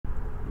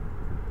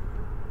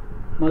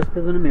Most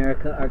people in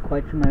America are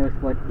quite familiar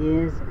with what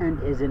is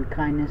and isn't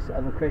kindness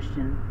of a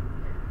Christian.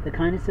 The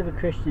kindness of a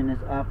Christian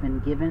is often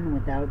given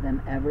without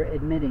them ever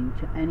admitting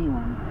to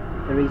anyone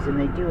the reason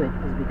they do it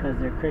is because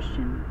they're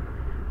Christian.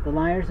 The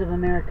liars of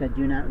America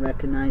do not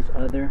recognize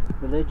other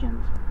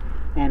religions,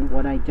 and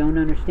what I don't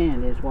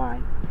understand is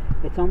why.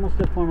 It's almost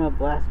a form of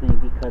blasphemy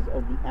because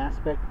of the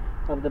aspect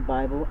of the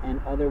Bible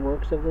and other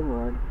works of the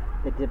Lord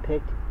that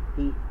depict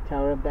the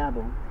Tower of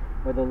Babel,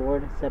 where the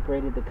Lord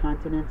separated the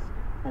continents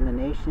and the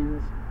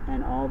nations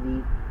and all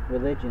the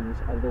religions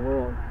of the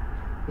world.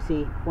 You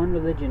see, one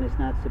religion is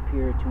not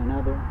superior to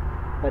another,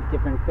 but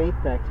different faith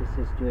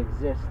practices do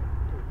exist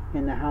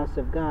in the house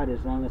of God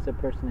as long as a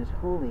person is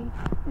holy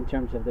in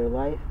terms of their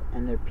life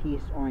and their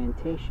peace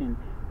orientation,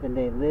 then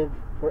they live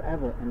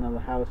forever in the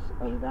house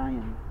of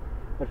Zion.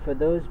 But for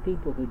those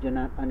people who do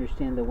not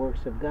understand the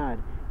works of God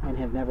and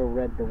have never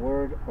read the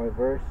word or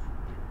verse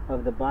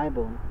of the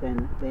Bible,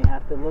 then they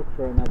have to look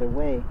for another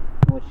way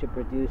in which to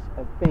produce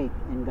a faith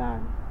in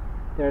God.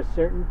 There are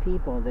certain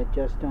people that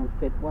just don't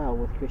fit well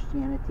with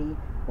Christianity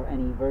or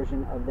any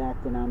version of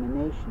that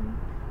denomination,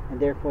 and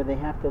therefore they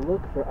have to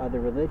look for other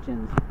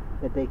religions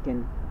that they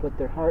can put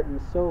their heart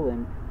and soul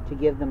in to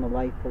give them a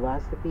life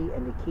philosophy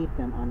and to keep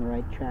them on the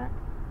right track.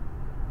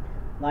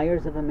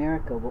 Liars of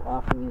America will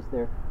often use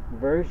their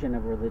version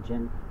of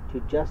religion to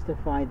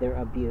justify their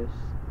abuse.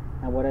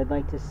 And what I'd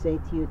like to say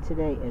to you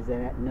today is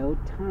that at no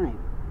time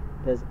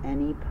does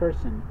any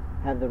person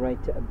have the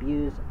right to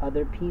abuse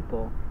other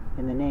people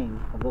in the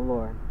name of the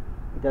Lord.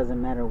 It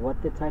doesn't matter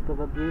what the type of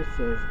abuse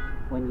is.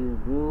 When you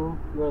rule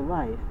your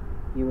life,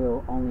 you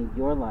rule only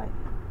your life.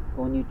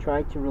 But when you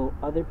try to rule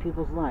other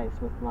people's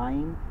lives with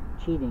lying,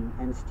 cheating,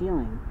 and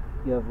stealing,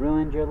 you have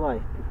ruined your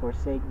life before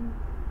Satan,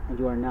 and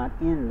you are not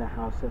in the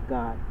house of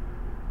God.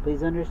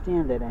 Please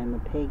understand that I am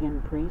a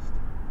pagan priest.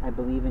 I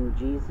believe in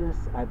Jesus.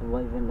 I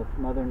believe in the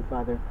Mother and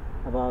Father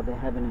of all the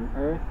heaven and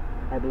earth.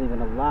 I believe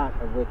in a lot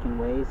of Wiccan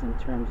ways in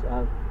terms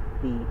of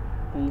the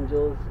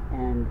angels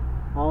and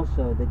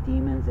also the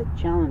demons that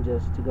challenge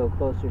us to go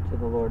closer to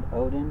the Lord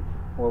Odin,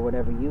 or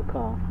whatever you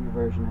call your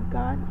version of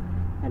God.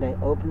 And I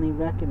openly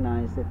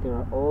recognize that there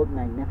are old,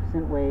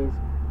 magnificent ways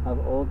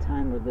of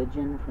old-time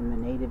religion from the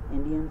native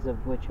Indians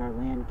of which our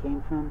land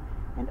came from,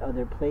 and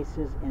other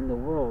places in the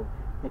world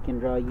that can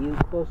draw you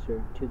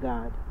closer to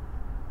God.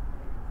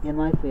 In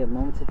life we have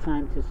moments of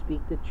time to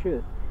speak the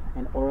truth,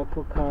 and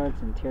oracle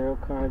cards and tarot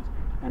cards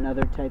and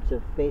other types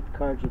of faith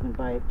cards you can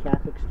buy at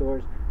Catholic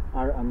stores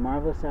are a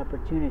marvelous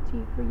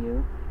opportunity for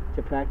you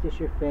to practice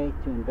your faith,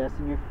 to invest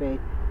in your faith,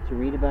 to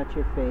read about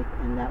your faith,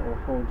 and that will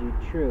hold you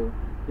true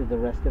through the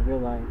rest of your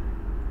life.